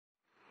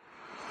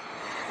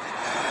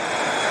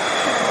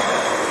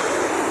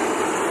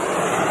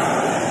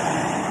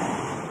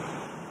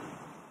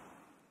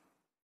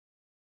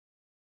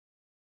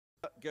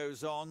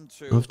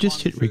I've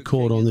just hit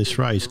record on this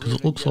race because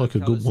it looks like a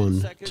good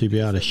one to be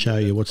able to show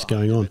you what's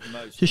going on.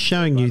 Just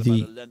showing you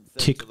the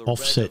tick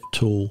offset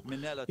tool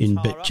in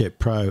BetJet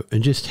Pro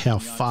and just how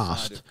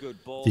fast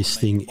this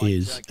thing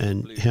is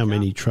and how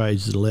many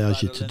trades it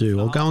allows you to do.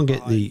 I'll go and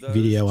get the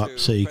video up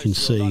so you can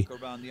see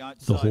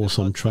the horse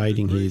I'm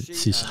trading here.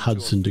 It's this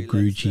Hudson de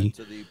Grugy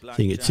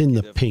thing. It's in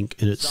the pink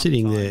and it's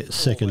sitting there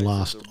second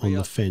last on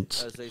the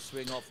fence.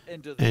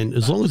 And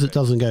as long as it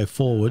doesn't go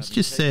forward, it's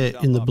just there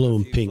in the blue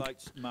and pink.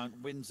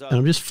 And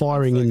I'm just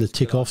firing in the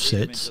tick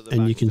offsets,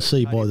 and you can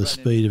see by the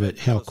speed of it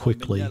how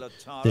quickly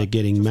they're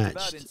getting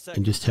matched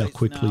and just how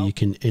quickly you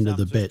can enter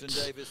the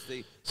bets.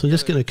 So I'm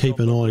just going to keep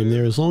an eye on him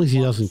there. As long as he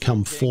doesn't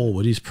come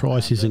forward, his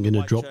price isn't going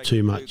to drop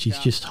too much. He's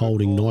just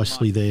holding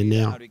nicely there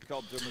now.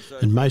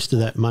 And most of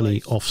that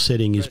money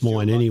offsetting is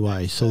mine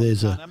anyway. So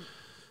there's a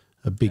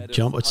big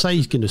jump. I'd say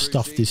he's going to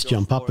stuff this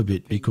jump up a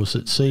bit because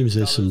it seems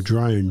there's some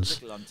drones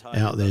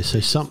out there.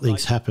 So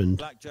something's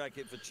happened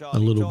a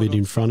little bit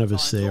in front of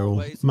us there,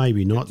 or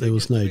maybe not. There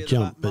was no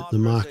jump, but the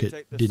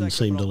market didn't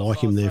seem to like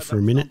him there for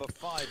a minute.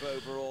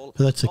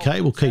 But that's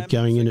okay. We'll keep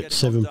going in at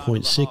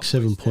 7.6,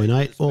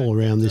 7.8, all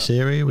around this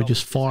area. We're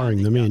just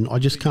firing them in. I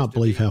just can't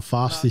believe how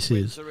fast this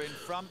is.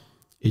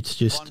 It's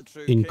just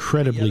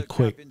incredibly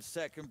quick,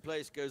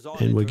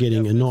 and we're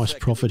getting a nice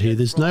profit here.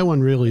 There's no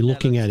one really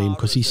looking at him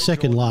because he's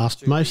second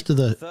last. Most of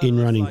the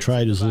in-running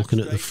traders are looking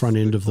at the front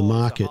end of the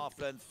market.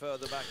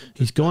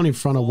 He's gone in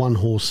front of one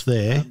horse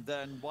there.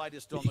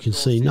 You can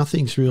see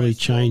nothing's really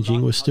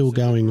changing. We're still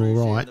going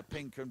all right.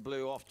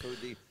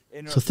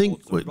 So I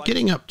think we're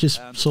getting up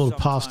just sort of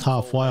past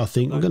halfway, I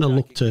think. We're going to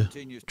look to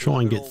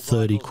try and get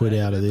 30 quid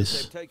out of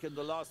this.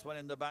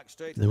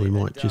 Then we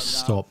might just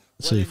stop,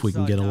 see if we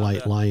can get a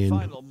late lay-in.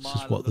 This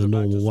is what the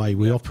normal way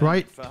we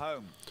operate.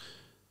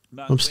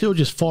 I'm still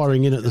just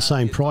firing in at the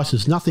same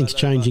prices. Nothing's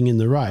changing in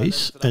the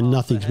race and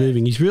nothing's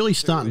moving. He's really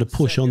starting to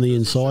push on the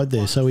inside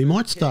there. So we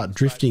might start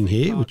drifting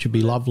here, which would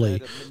be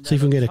lovely. See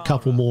if we can get a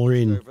couple more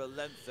in.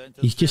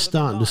 He's just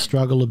starting to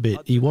struggle a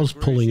bit. He was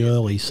pulling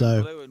early,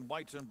 so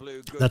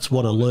that's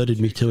what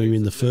alerted me to him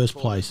in the first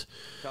place.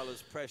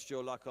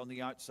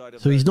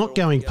 So he's not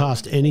going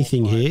past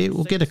anything here.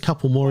 We'll get a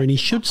couple more, and he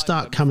should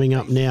start coming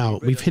up now.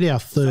 We've hit our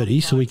 30,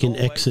 so we can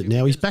exit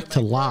now. He's back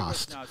to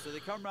last.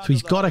 So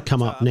he's got to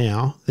come up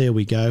now. There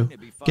we go.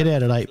 Get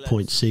out at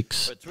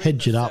 8.6,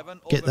 hedge it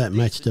up, get that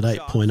matched at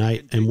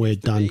 8.8, and we're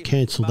done.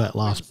 Cancel that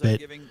last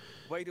bet.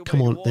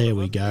 Come on, there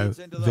we go.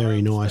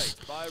 Very nice.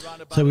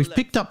 So we've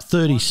picked up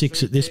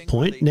 36 at this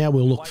point. Now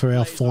we'll look for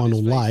our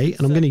final lay,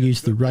 and I'm going to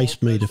use the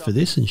race meter for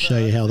this and show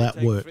you how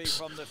that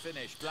works.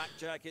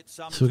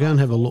 So we'll go and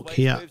have a look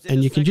here,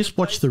 and you can just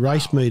watch the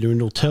race meter and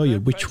it'll tell you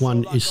which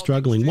one is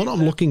struggling. What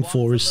I'm looking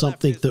for is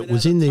something that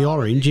was in the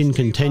orange in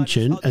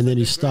contention and then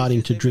is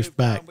starting to drift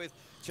back.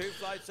 So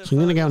I'm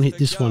going to go and hit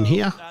this one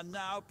here.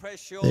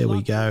 There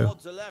we go.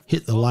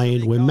 Hit the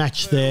lane. We're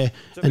matched there.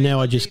 And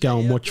now I just go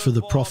and watch for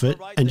the profit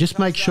and just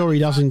make sure he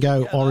doesn't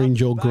go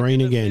orange or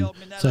green again.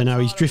 So now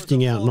he's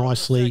drifting out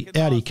nicely.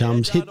 Out he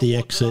comes. Hit the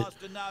exit.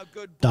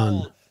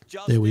 Done.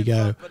 There we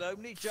go.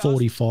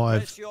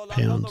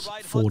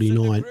 £45,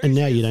 49. And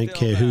now you don't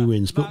care who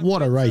wins. But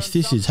what a race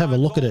this is. Have a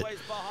look at it.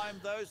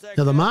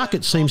 Now, the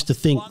market seems to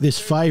think this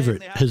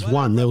favourite has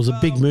won. There was a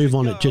big move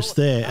on it just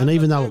there, and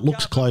even though it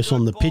looks close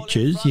on the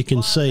pictures, you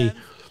can see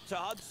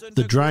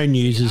the drone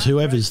users,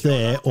 whoever's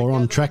there, or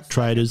on-track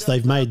traders,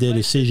 they've made their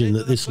decision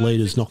that this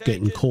leader's not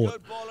getting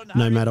caught,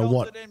 no matter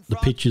what the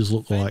pictures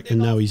look like. And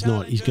no, he's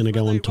not. He's going to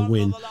go on to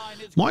win.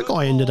 My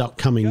guy ended up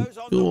coming,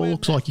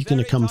 looks like he's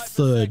going to come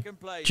third,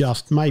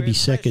 just maybe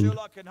second.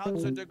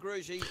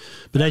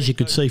 But as you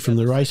could see from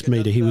the race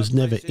meter, he was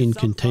never in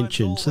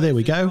contention. So there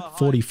we go,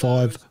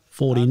 45,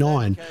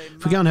 49.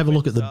 If we go and have a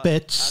look at the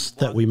bets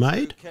that we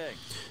made,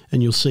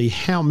 and you'll see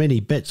how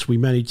many bets we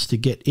managed to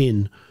get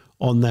in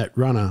on that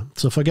runner.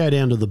 So if I go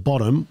down to the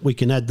bottom, we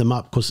can add them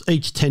up because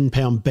each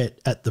 £10 bet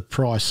at the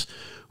price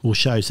will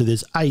show. So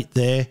there's 8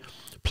 there,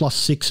 plus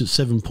 6 at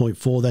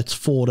 7.4, that's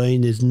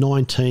 14. There's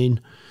 19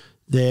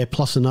 there,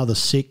 plus another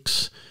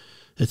 6,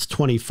 it's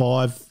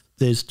 25.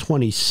 There's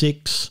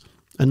 26.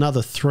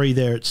 Another 3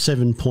 there at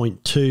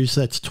 7.2,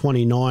 so that's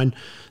 29.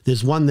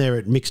 There's 1 there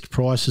at mixed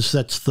prices, so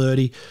that's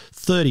 30.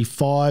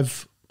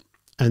 35,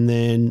 and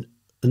then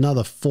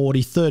another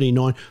 40,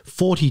 39,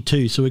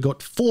 42. So we've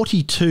got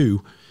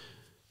 42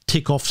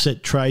 tick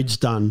offset trades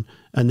done,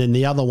 and then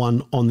the other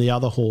one on the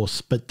other horse.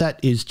 But that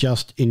is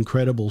just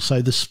incredible.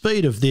 So the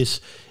speed of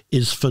this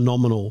is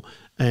phenomenal,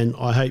 and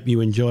I hope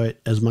you enjoy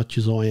it as much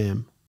as I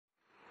am.